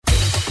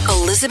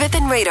Elizabeth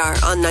and Radar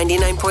on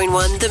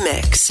 99.1 The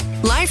Mix.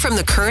 Live from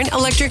the Current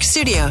Electric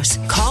Studios.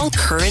 Call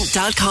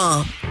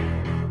Current.com.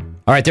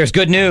 All right, there's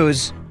good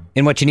news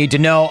in what you need to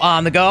know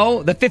on the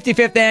go. The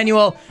 55th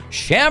annual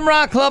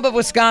Shamrock Club of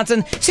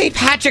Wisconsin St.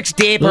 Patrick's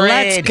Day Parade.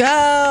 Let's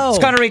go. It's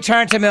going to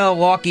return to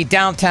Milwaukee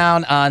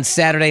downtown on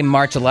Saturday,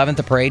 March 11th.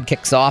 The parade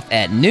kicks off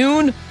at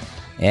noon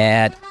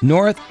at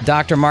North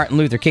Dr. Martin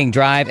Luther King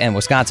Drive and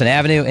Wisconsin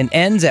Avenue and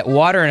ends at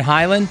Water and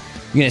Highland.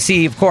 You're going to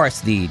see, of course,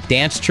 the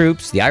dance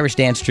troops, the Irish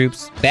dance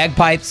troops,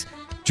 bagpipes,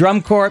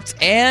 drum corps,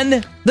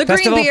 and the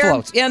festival green beer.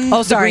 floats. And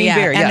the green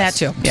beer, and yes.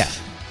 That too.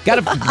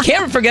 Yeah.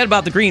 Can't forget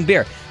about the green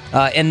beer.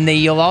 And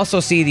you'll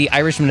also see the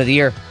Irishman of the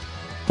Year.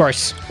 Of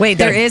course. Wait,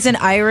 there is an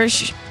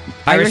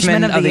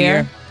Irishman of the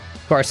Year?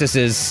 Of course, this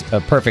is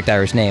a perfect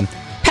Irish name.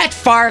 Pat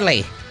Farley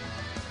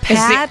is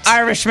the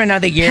Irishman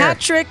of the Year.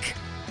 Patrick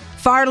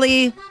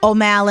Farley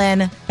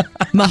O'Malley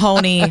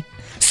Mahoney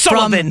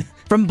Sullivan.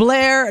 From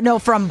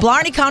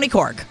Blarney County,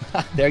 Cork.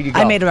 There you go.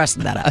 I made the rest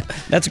of that up.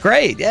 That's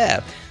great,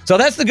 yeah. So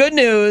that's the good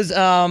news.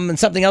 And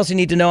something else you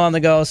need to know on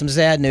the go, some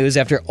sad news.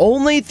 After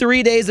only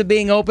 3 days of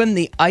being open,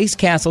 the ice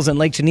castles in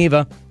Lake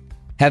Geneva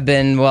have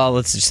been, well,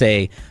 let's just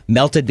say,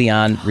 melted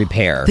beyond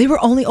repair. They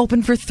were only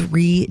open for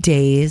 3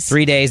 days.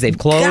 3 days, they've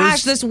closed.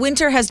 Gosh, this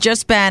winter has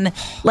just been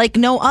like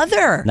no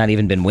other. Not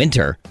even been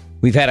winter.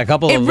 We've had a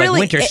couple of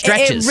winter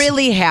stretches. It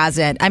really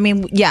hasn't. I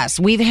mean, yes,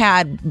 we've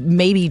had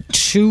maybe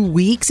 2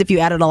 weeks, if you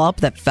add it all up,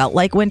 that felt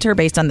like winter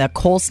based on the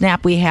cold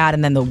snap we had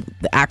and then the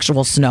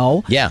actual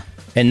snow. Yeah.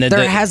 And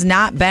there has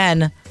not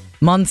been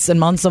months and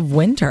months of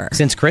winter.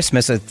 Since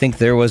Christmas, I think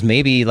there was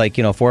maybe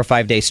 4 or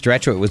 5 day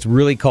stretch where it was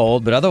really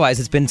cold, but otherwise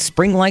it's been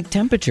spring-like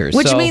temperatures.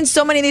 Which means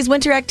so many of these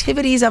winter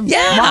activities have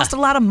lost a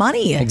lot of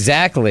money.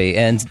 Exactly.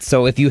 And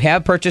so if you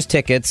have purchased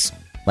tickets,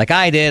 like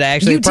I did, I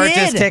actually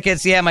purchased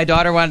tickets. Yeah, my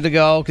daughter wanted to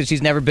go because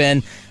she's never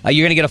been.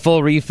 You're going to get a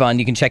full refund.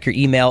 You can check your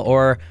email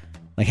or,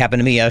 like happened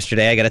to me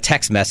yesterday, I got a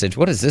text message.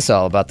 What is this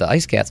all about the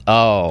Ice Cats?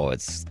 Oh,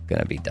 it's going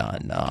to be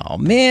done. Oh,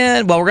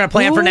 man. Well, we're going to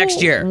plan for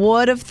next year.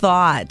 Would have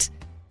thought.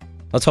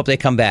 Let's hope they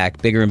come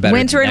back bigger and better.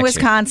 Winter in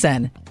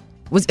Wisconsin.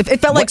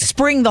 It felt like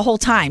spring the whole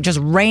time. Just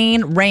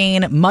rain,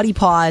 muddy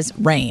paws,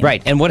 rain.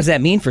 Right. And what does that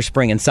mean for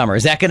spring and summer?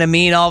 Is that going to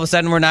mean all of a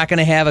sudden we're not going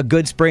to have a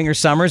good spring or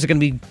summer? Is it going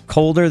to be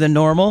colder than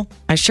normal?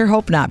 I sure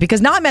hope not. Because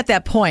now I'm at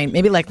that point,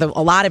 maybe like a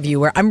lot of you,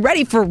 where I'm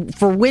ready for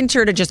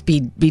winter to just be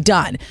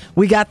done.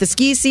 We got the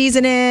ski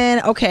season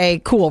in.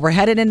 Okay, cool. We're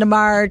headed into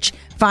March.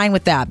 Fine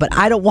with that. But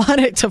I don't want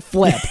it to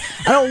flip.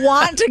 I don't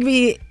want to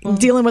be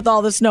dealing with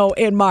all the snow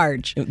in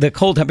March. The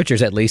cold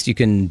temperatures, at least, you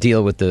can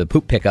deal with the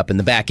poop pickup in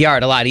the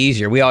backyard a lot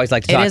easier. We always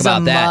like to talk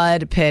about that. It is a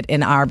mud pit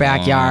in our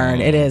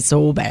backyard. It is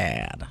so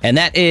bad. And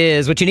that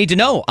is what you need to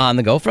know on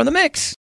the Go from the Mix.